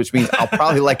expectations, which means I'll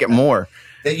probably like it more.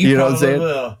 That you know what I'm saying?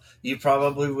 Will. You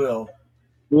probably will.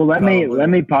 Well, let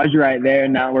me pause you right there.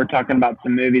 Now we're talking about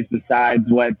some movies besides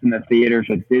what's in the theaters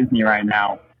with Disney right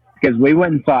now, because we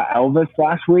went and saw Elvis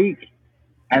last week,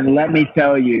 and let me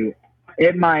tell you,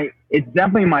 it's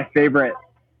definitely my favorite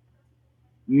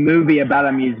movie about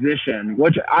a musician,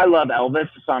 which I love Elvis,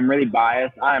 so I'm really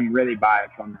biased. I am really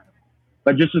biased on that.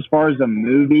 But just as far as a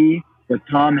movie with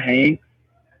Tom Hanks,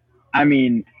 I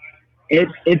mean,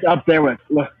 it's up there with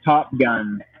Top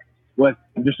Gun, with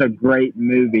just a great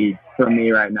movie for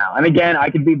me right now. And again, I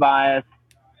could be biased,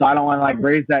 so I don't want to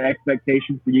raise that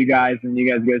expectation for you guys, and you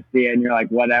guys go see it and you're like,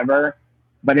 whatever.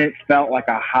 But it felt like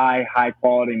a high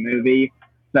quality movie.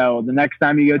 So the next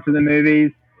time you go to the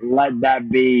movies, let that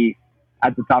be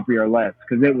at the top of your list,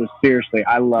 because it was seriously,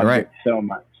 I loved it so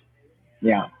much.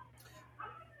 Yeah.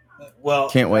 Well,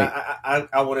 can't wait.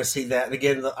 I want to see that. And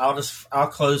again, I'll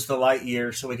close the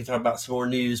Lightyear so we can talk about some more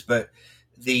news. But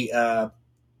there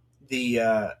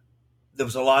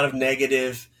was a lot of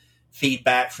negative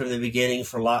feedback from the beginning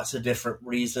for lots of different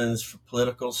reasons, for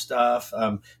political stuff,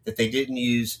 that they didn't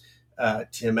use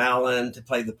Tim Allen to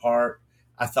play the part.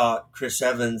 I thought Chris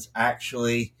Evans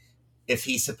actually, if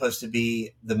he's supposed to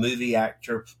be the movie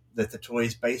actor that the toy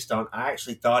is based on, I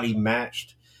actually thought he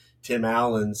matched Tim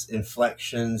Allen's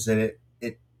inflections, and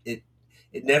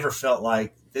it never felt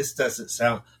like, this doesn't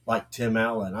sound like Tim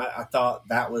Allen. I thought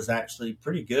that was actually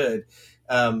pretty good.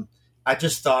 I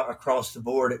just thought across the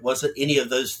board, it wasn't any of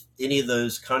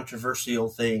those controversial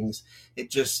things.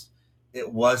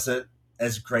 It wasn't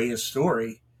as great a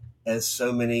story as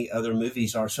so many other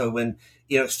movies are. So when,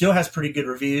 it still has pretty good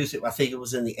reviews. I think it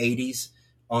was in the 80s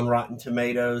on Rotten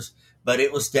Tomatoes, but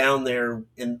it was down there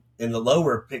in the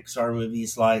lower Pixar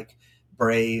movies like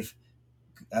Brave,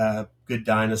 Good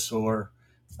Dinosaur.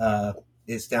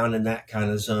 It's down in that kind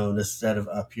of zone instead of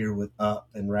up here with Up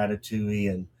and Ratatouille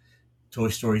and Toy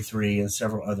Story 3 and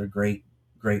several other great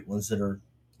ones that are,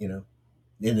 in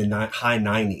the high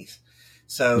 90s.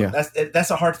 So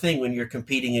that's a hard thing when you're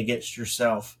competing against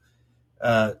yourself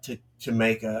to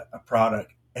make a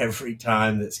product every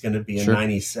time that's going to be a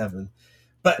 97.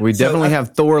 But we definitely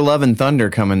have Thor: Love and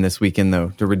Thunder coming this weekend, though,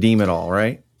 to redeem it all,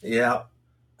 right? Yeah.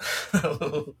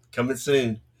 Coming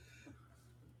soon.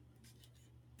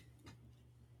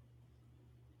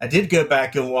 I did go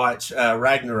back and watch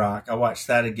Ragnarok. I watched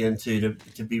that again, too,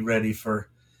 to be ready for...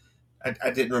 I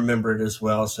didn't remember it as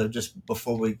well, so just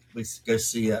before we go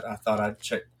see it, I thought I'd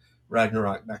check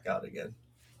Ragnarok back out again.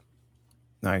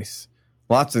 Nice.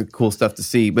 Lots of cool stuff to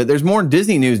see. But there's more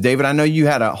Disney news, David. I know you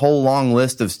had a whole long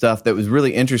list of stuff that was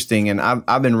really interesting, and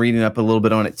I've been reading up a little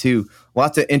bit on it, too.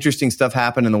 Lots of interesting stuff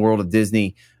happened in the world of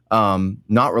Disney,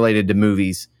 not related to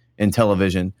movies and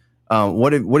television.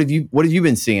 What have you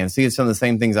been seeing? Seeing some of the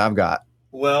same things I've got.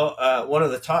 Well, one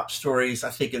of the top stories I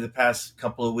think in the past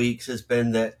couple of weeks has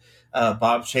been that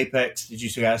Bob Chapek. Did you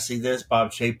guys see this?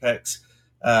 Bob Chapek,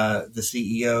 the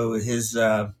CEO,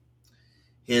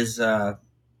 his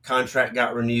contract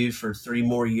got renewed for 3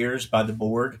 more years by the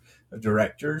board of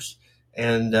directors,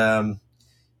 and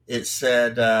it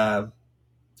said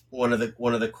one of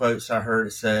the quotes I heard,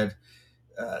 it said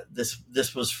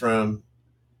this was from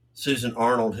Susan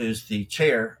Arnold, who's the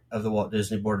chair of the Walt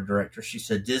Disney Board of Directors. She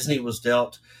said, Disney was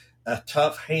dealt a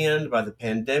tough hand by the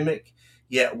pandemic,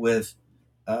 yet has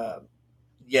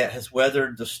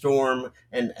weathered the storm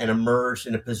and emerged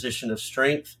in a position of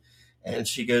strength. And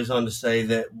she goes on to say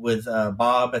that with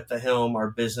Bob at the helm,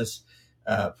 our business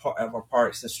of our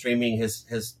parks and streaming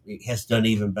has done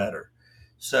even better.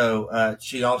 So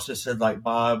she also said, like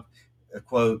Bob,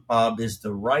 quote, Bob is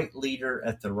the right leader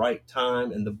at the right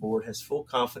time, and the board has full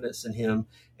confidence in him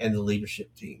and the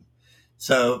leadership team.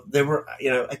 So there were,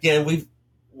 again,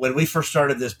 when we first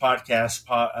started this podcast,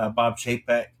 Bob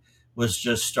Chapek was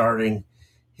just starting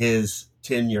his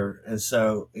tenure. And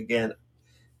so, again,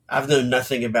 I've known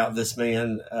nothing about this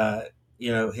man,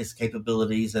 his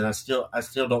capabilities, and I still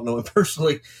don't know him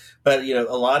personally, but,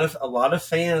 a lot of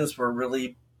fans were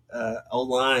really,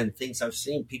 online, things I've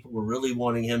seen, people were really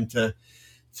wanting him to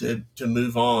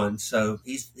move on. So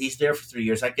he's there for 3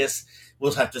 years. I guess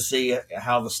we'll have to see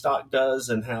how the stock does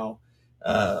and how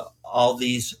all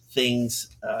these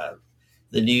things,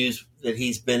 the news that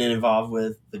he's been involved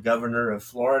with, the governor of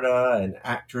Florida and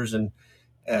actors in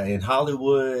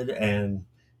Hollywood and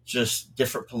just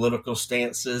different political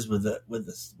stances with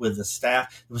the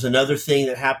staff. There was another thing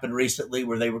that happened recently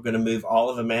where they were going to move all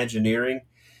of Imagineering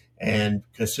and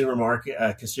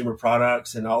consumer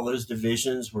products and all those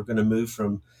divisions were going to move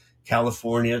from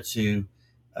California to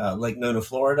Lake Nona,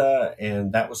 Florida,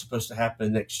 and that was supposed to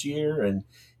happen next year. And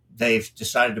they've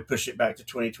decided to push it back to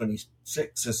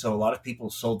 2026. And so a lot of people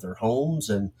sold their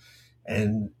homes and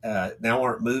now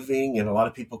aren't moving, and a lot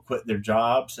of people quit their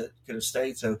jobs that could have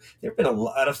stayed. So there have been a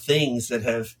lot of things that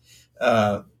have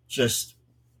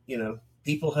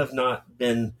people have not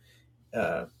been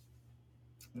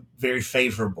very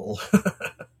favorable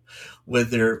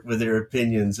with their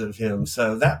opinions of him.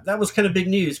 So that was kind of big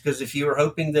news, because if you were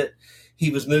hoping that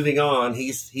he was moving on,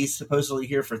 he's supposedly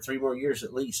here for 3 more years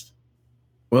at least.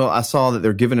 Well, I saw that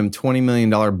they're giving him $20 million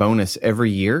bonus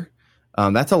every year.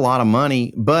 That's a lot of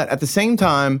money, but at the same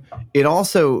time, it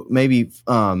also maybe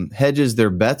hedges their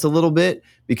bets a little bit,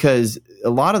 because a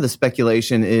lot of the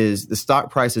speculation is the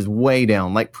stock price is way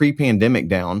down, like pre-pandemic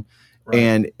down. Right.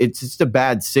 And it's just a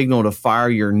bad signal to fire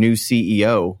your new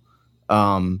CEO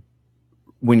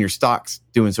when your stock's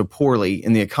doing so poorly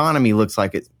and the economy looks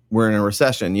like we're in a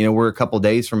recession. We're a couple of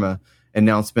days from an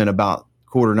announcement about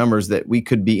quarter numbers that we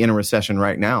could be in a recession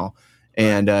right now,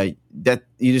 and that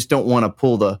you just don't want to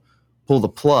pull the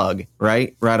plug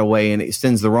right away, and it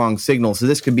sends the wrong signal. So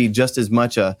this could be just as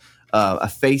much a a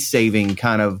face saving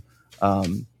kind of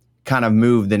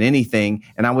move than anything.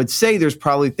 And I would say there's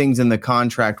probably things in the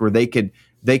contract where they could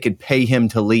pay him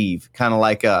to leave, kind of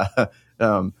like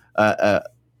an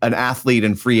athlete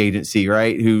in free agency,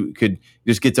 right? Who could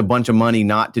just gets a bunch of money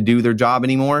not to do their job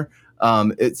anymore.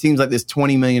 It seems like this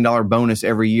 $20 million bonus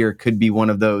every year could be one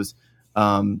of those,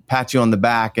 pat you on the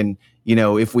back. And,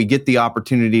 if we get the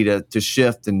opportunity to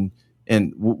shift and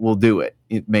we'll do it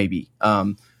maybe.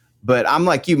 But I'm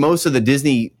like you, most of the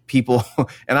Disney people,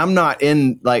 and I'm not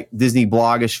in like Disney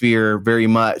blogosphere very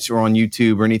much or on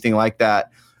YouTube or anything like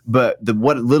that. But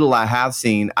what little I have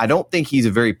seen, I don't think he's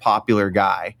a very popular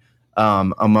guy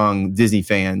among Disney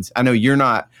fans. I know you're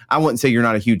not. I wouldn't say you're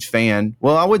not a huge fan.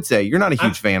 Well, I would say you're not a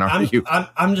huge fan, are you?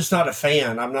 I'm just not a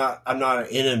fan. I'm not an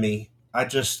enemy. I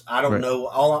don't know.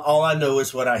 All I know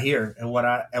is what I hear and what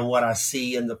I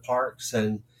see in the parks,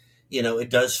 and it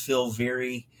does feel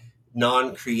very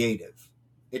non-creative.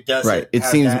 It doesn't. Right. It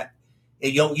seems that,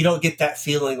 you don't get that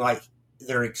feeling like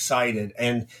they're excited.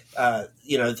 And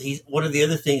he's one of the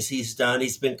other things he's done.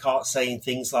 He's been caught saying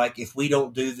things like, "If we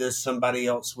don't do this, somebody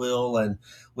else will." And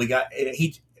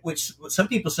which some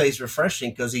people say is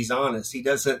refreshing because he's honest.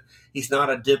 He's not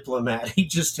a diplomat. He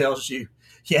just tells you,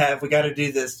 yeah, we got to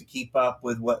do this to keep up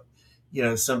with what,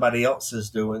 somebody else is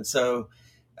doing. So,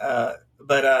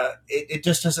 but it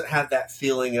just doesn't have that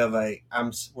feeling of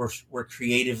we're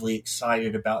creatively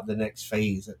excited about the next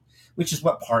phase, which is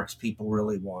what parks people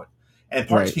really want. And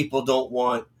parks people don't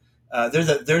want, they're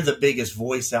the biggest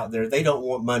voice out there. They don't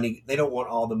want money. They don't want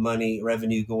all the money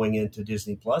revenue going into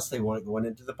Disney Plus. They want it going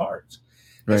into the parks.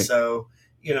 Right. And so,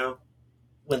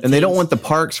 they don't want the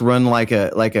parks run like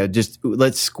a just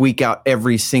let's squeak out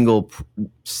every single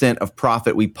cent of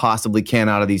profit we possibly can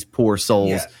out of these poor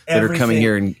souls that are coming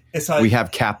here, and it's like, we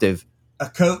have captive. A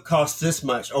Coke costs this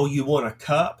much. Oh, you want a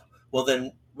cup? Well,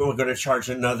 then we're going to charge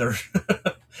another.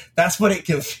 That's what it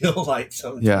can feel like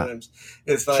sometimes.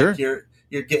 Yeah. It's like you're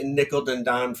getting nickeled and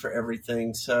dimed for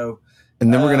everything. So.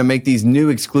 And then we're going to make these new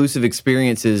exclusive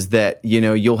experiences that,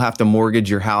 you'll have to mortgage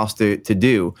your house to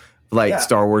do, like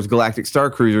Star Wars Galactic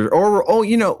Star Cruiser, or,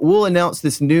 we'll announce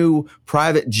this new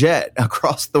private jet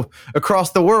across the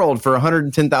world for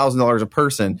 $110,000 a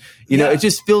person. It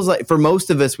just feels like for most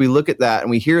of us, we look at that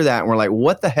and we hear that and we're like,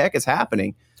 what the heck is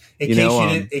happening? In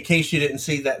case you didn't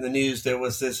see that in the news, there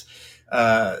was this,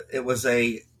 it was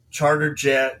a charter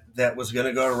jet that was going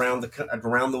to go around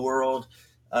the world.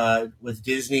 With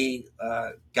Disney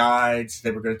guides.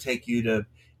 They were going to take you to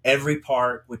every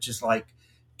park, which is like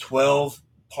 12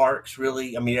 parks,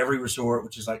 really. I mean, every resort,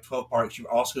 which is like 12 parks. You're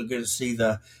also going to see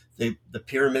the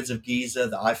pyramids of Giza,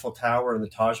 the Eiffel Tower, and the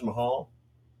Taj Mahal.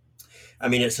 I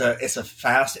mean, it's a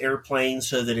fast airplane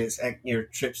so that your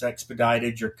trip's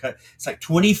expedited. It's like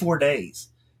 24 days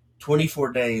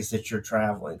that you're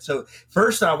traveling. So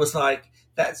first I was like,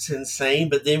 that's insane.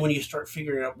 But then when you start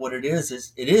figuring out what it is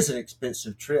an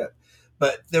expensive trip.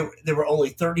 But there were only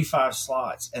 35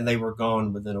 slots and they were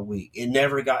gone within a week. It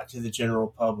never got to the general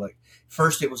public.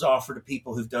 First, it was offered to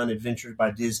people who've done Adventures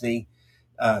by Disney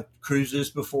cruises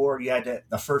before.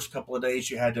 The first couple of days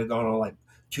you had to have gone on like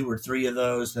 2 or 3 of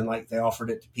those. Then they offered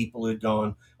it to people who'd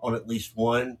gone on at least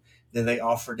one. Then they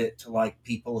offered it to like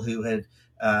people who had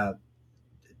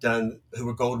who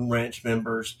were Golden Ranch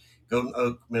members, Golden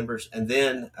Oak members, and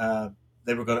then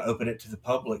they were going to open it to the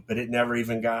public, but it never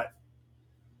even got.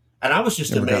 And I was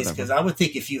just amazed because I would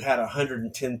think if you had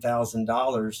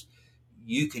 $110,000,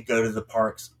 you could go to the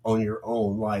parks on your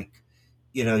own. Like,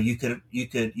 you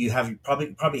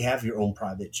probably have your own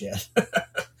private jet.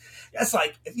 That's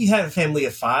like if you have a family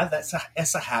of 5, that's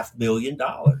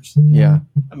 $500,000. Yeah,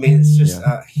 I mean it's just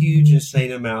a huge,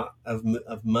 insane amount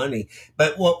of money.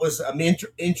 But what was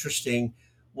interesting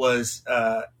was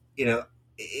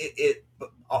it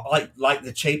like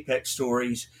the Chapek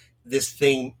stories. This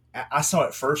thing I saw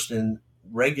it first in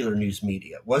regular news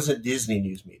media. It wasn't Disney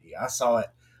news media. I saw it.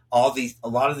 A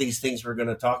lot of these things we're going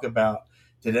to talk about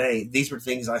today. These were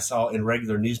things I saw in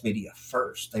regular news media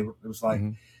first. It was like.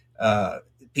 Mm-hmm.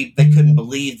 They couldn't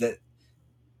believe that,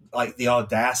 like the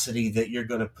audacity that you're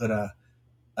going to put an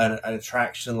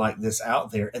attraction like this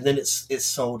out there, and then it's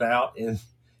sold out in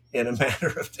a matter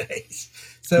of days.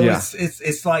 So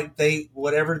it's like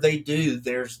whatever they do,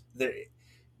 there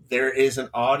is an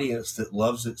audience that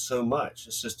loves it so much.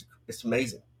 It's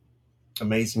amazing.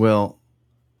 Well.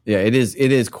 Yeah, it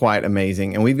is quite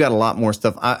amazing. And we've got a lot more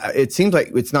stuff. It seems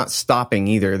like it's not stopping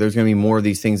either. There's going to be more of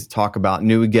these things to talk about,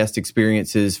 new guest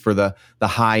experiences for the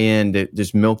high end to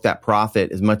just milk that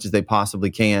profit as much as they possibly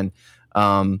can,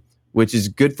 which is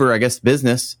good for, I guess,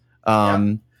 business.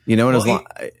 On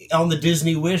the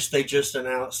Disney Wish, they just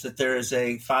announced that there is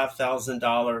a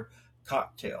 $5,000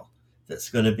 cocktail that's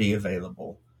going to be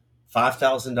available.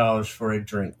 $5,000 for a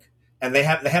drink. And they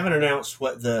haven't announced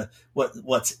what's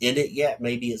in it yet.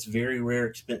 Maybe it's very rare,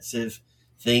 expensive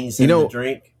things in the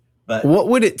drink. But what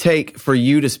would it take for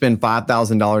you to spend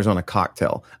 $5,000 on a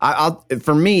cocktail?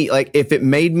 For me, like if it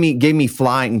gave me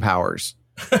flying powers,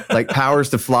 like powers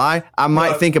to fly, I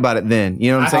might think about it then.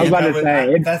 You know what I'm saying? I was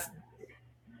about to say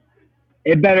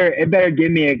it better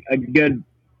give me a good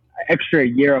extra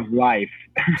year of life.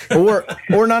 or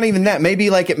not even that.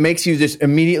 Maybe like it makes you just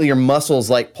immediately your muscles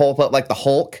like pulp up like the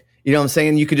Hulk. You know what I'm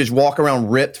saying? You could just walk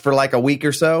around ripped for like a week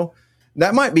or so.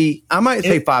 That might be. I might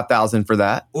pay $5,000 for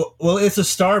that. Well, it's a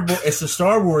Star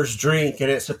Wars drink, and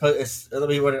it's like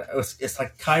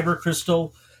Kyber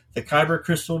Crystal, the Kyber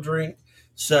Crystal drink.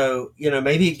 So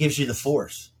maybe it gives you the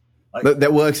Force. Like,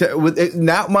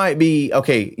 that might be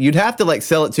okay. You'd have to like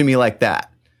sell it to me like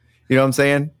that. You know what I'm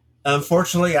saying?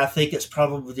 Unfortunately, I think it's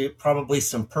probably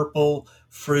some purple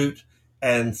fruit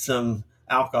and some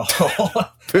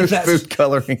alcohol. food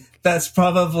coloring. That's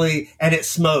probably, and it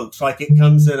smokes. Like it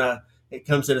comes in a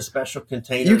special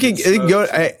container. You can go.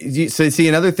 So see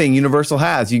another thing Universal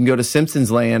has. You can go to Simpsons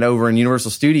Land over in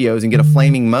Universal Studios and get a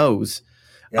Flaming Moe's,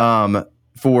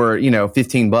 for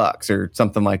 $15 or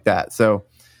something like that. So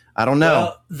I don't know.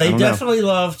 Well, they definitely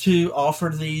love to offer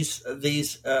these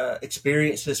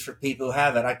experiences for people who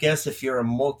have it. I guess if you're a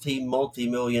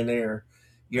multi-millionaire,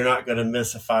 you're not going to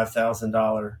miss a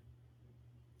 $5,000.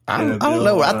 I don't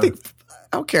know. I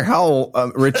don't care how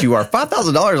rich you are.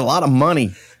 $5,000 is a lot of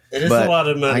money. It is a lot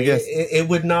of money. I guess it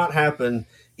would not happen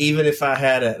even if I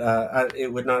had it.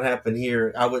 It would not happen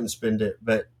here. I wouldn't spend it.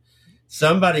 But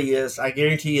somebody is. I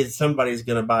guarantee you, somebody's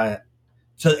going to buy it.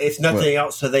 So if nothing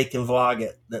else, so they can vlog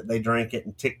it that they drank it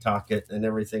and TikTok it and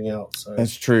everything else. So.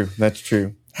 That's true.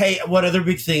 Hey, one other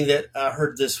big thing that I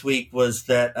heard this week was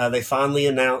that they finally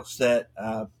announced that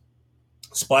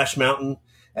Splash Mountain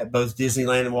at both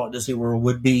Disneyland and Walt Disney World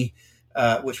would be,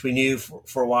 which we knew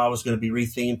for a while was going to be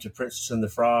rethemed to Princess and the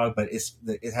Frog, but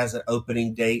it has an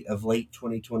opening date of late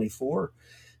 2024.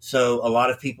 So a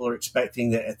lot of people are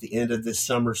expecting that at the end of this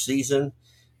summer season,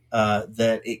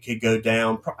 that it could go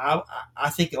down. I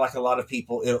think like a lot of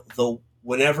people,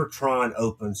 whenever Tron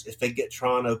opens, if they get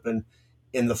Tron open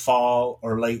in the fall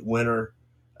or late winter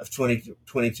of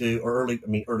 2022 or early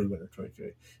winter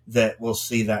 2022, that we'll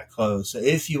see that close. So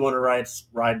if you want to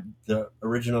ride the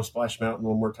original Splash Mountain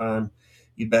one more time,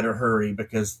 you better hurry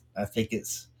because I think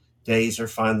its days are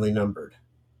finally numbered.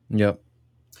 Yep.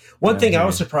 One thing I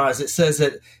was surprised. It says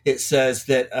that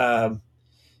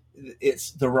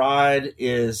it's the ride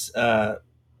is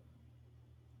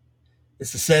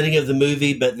it's the setting of the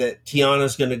movie, but that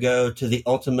Tiana's going to go to the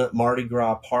ultimate Mardi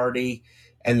Gras party,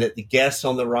 and that the guests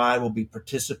on the ride will be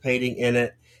participating in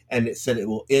it. And it said it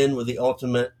will end with the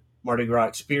ultimate Mardi Gras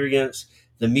experience.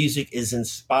 The music is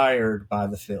inspired by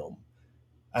the film.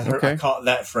 I caught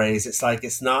that phrase. It's like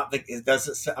it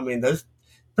doesn't. I mean, those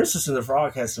Princess and the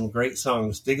Frog has some great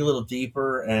songs. Dig a Little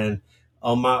Deeper and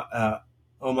On My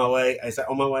Way. Is that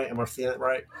On My Way? Am I saying that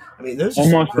right? I mean, those are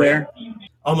almost there.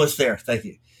 Almost there. Thank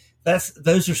you.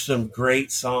 Those are some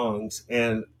great songs,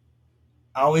 and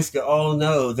I always go, oh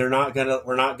no, we're not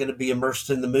gonna be immersed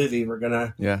in the movie. We're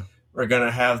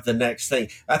gonna have the next thing.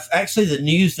 Actually, the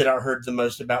news that I heard the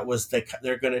most about was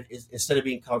they're gonna, instead of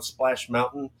being called Splash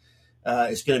Mountain,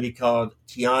 it's gonna be called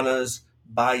Tiana's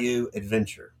Bayou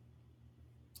Adventure.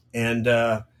 And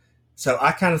so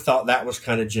I kind of thought that was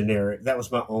kind of generic. That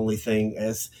was my only thing.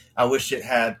 As I wish it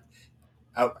had.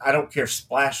 I don't care if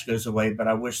Splash goes away, but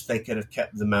I wish they could have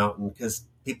kept the mountain, because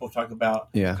people talk about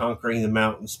conquering the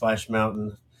mountain, Splash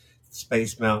Mountain,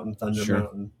 Space Mountain, Thunder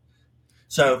Mountain.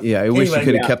 So I wish you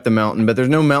could have kept the mountain, but there's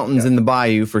no mountains in the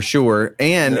bayou for sure.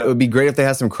 And it would be great if they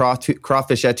had some crawfish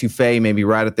etouffee, maybe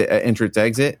right at the entrance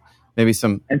exit, maybe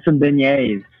some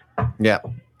beignets. Yeah,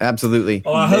 absolutely.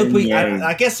 Well, I hope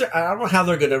I guess I don't know how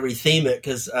they're going to retheme it,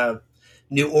 because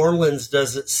New Orleans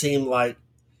doesn't seem like.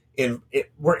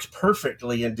 It works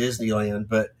perfectly in Disneyland,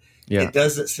 but it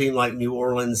doesn't seem like New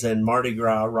Orleans and Mardi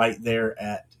Gras right there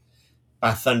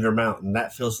by Thunder Mountain.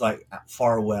 That feels like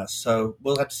far west. So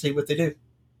we'll have to see what they do.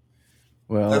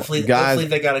 Well, hopefully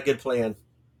they got a good plan.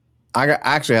 I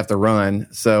actually have to run,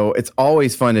 so it's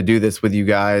always fun to do this with you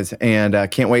guys,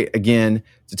 and can't wait again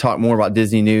to talk more about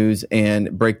Disney news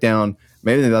and break down.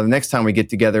 Maybe the next time we get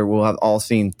together, we'll have all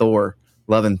seen Thor: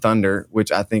 Love and Thunder,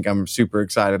 which I think I'm super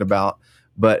excited about.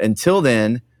 But until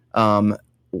then,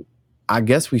 I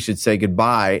guess we should say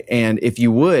goodbye. And if you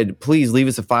would, please leave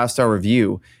us a 5-star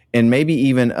review and maybe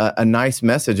even a nice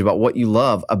message about what you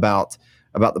love about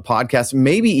the podcast.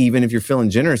 Maybe even if you're feeling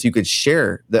generous, you could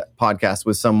share the podcast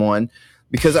with someone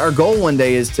because our goal one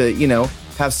day is to,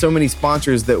 have so many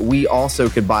sponsors that we also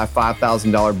could buy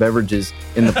 $5,000 beverages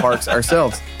in the parks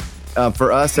ourselves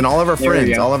for us and all of our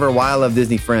friends, all of our Why I Love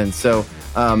Disney friends. So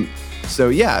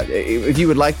yeah, if you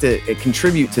would like to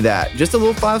contribute to that, just a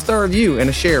little 5-star review and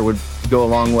a share would go a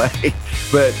long way.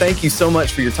 But thank you so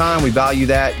much for your time. We value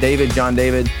that. David, John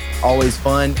David, always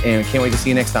fun, and can't wait to see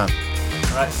you next time.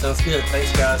 All right, sounds good.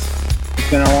 Thanks, guys. It's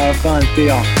been a lot of fun. See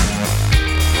y'all.